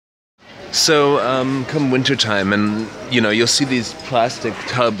So come wintertime, and you'll see these plastic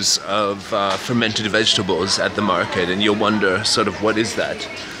tubs of fermented vegetables at the market, and you'll wonder sort of what is that?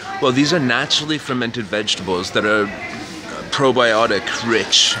 Well, these are naturally fermented vegetables that are probiotic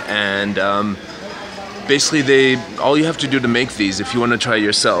rich, and basically all you have to do to make these, if you want to try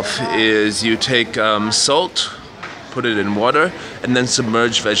yourself, is you take salt, put it in water, and then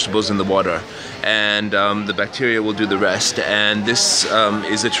submerge vegetables in the water, and the bacteria will do the rest. And this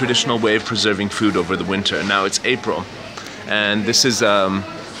is a traditional way of preserving food over the winter. Now it's April, and this is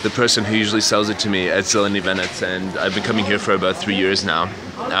the person who usually sells it to me at Zeleni Venec, and I've been coming here for about 3 years now.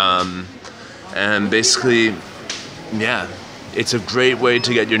 And basically, yeah, it's a great way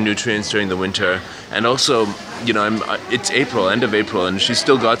to get your nutrients during the winter. And also, it's April, end of April, and she's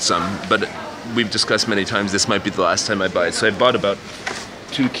still got some, but we've discussed many times this might be the last time I buy it. So I bought about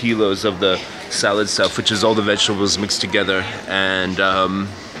 2 kilos of the salad stuff, which is all the vegetables mixed together. And,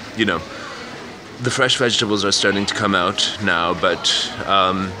 the fresh vegetables are starting to come out now, but,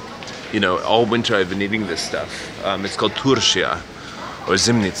 all winter I've been eating this stuff. It's called turšija, or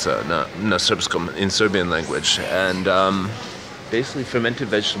zimnica na srpskom, in Serbian language. And basically fermented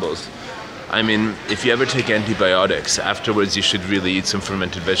vegetables. I mean, if you ever take antibiotics, afterwards you should really eat some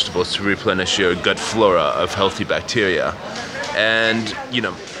fermented vegetables to replenish your gut flora of healthy bacteria. And,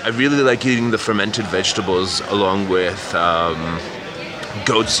 I really like eating the fermented vegetables along with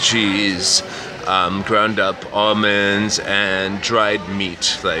goat's cheese, ground up almonds, and dried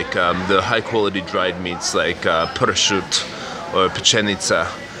meat, like the high quality dried meats like pršut or pečenica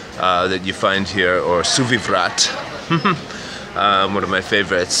that you find here, or suvi vrat. One of my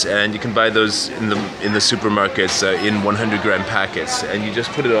favorites, and you can buy those in the supermarkets in 100-gram packets, and you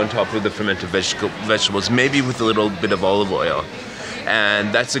just put it on top of the fermented vegetables, maybe with a little bit of olive oil,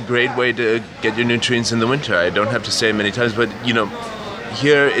 and that's a great way to get your nutrients in the winter. I don't have to say it many times, but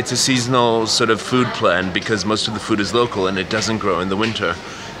here it's a seasonal sort of food plan because most of the food is local and it doesn't grow in the winter,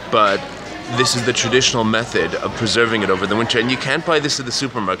 but this is the traditional method of preserving it over the winter. And you can't buy this at the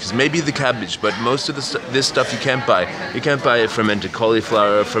supermarkets. Maybe the cabbage, but most of this stuff you can't buy. You can't buy fermented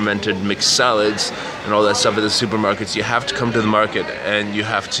cauliflower, fermented mixed salads, and all that stuff at the supermarkets. You have to come to the market, and you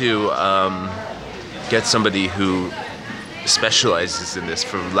have to get somebody who specializes in this,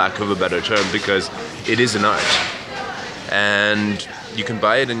 for lack of a better term, because it is an art. And you can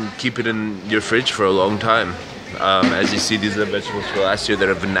buy it and keep it in your fridge for a long time. As you see, these are vegetables for last year that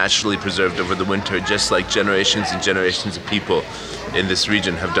have been naturally preserved over the winter, just like generations and generations of people in this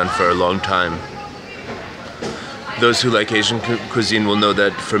region have done for a long time. Those who like Asian cuisine will know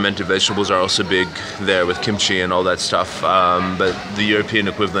that fermented vegetables are also big there with kimchi and all that stuff, but the European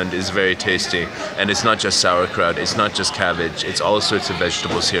equivalent is very tasty. And it's not just sauerkraut, it's not just cabbage, it's all sorts of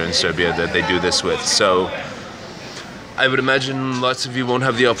vegetables here in Serbia that they do this with. So I would imagine lots of you won't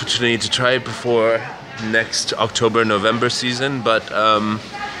have the opportunity to try it before next October-November season, but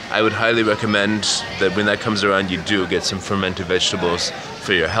I would highly recommend that when that comes around, you do get some fermented vegetables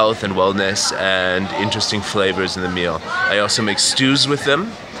for your health and wellness and interesting flavors in the meal. I also make stews with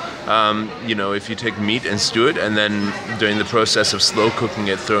them. If you take meat and stew it, and then during the process of slow cooking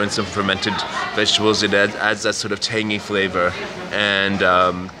it, throw in some fermented vegetables, it adds that sort of tangy flavor and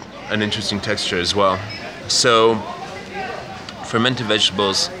an interesting texture as well. So fermented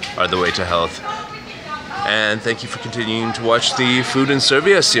vegetables are the way to health. And thank you for continuing to watch the Food in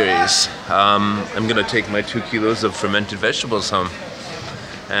Serbia series. I'm going to take my 2 kilos of fermented vegetables home,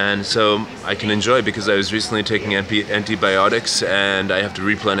 and so I can enjoy, because I was recently taking antibiotics and I have to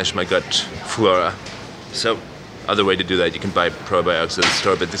replenish my gut flora. So, other way to do that, you can buy probiotics at the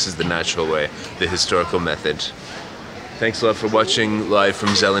store, but this is the natural way, the historical method. Thanks a lot for watching live from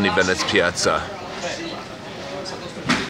Zeleni Venec Piazza.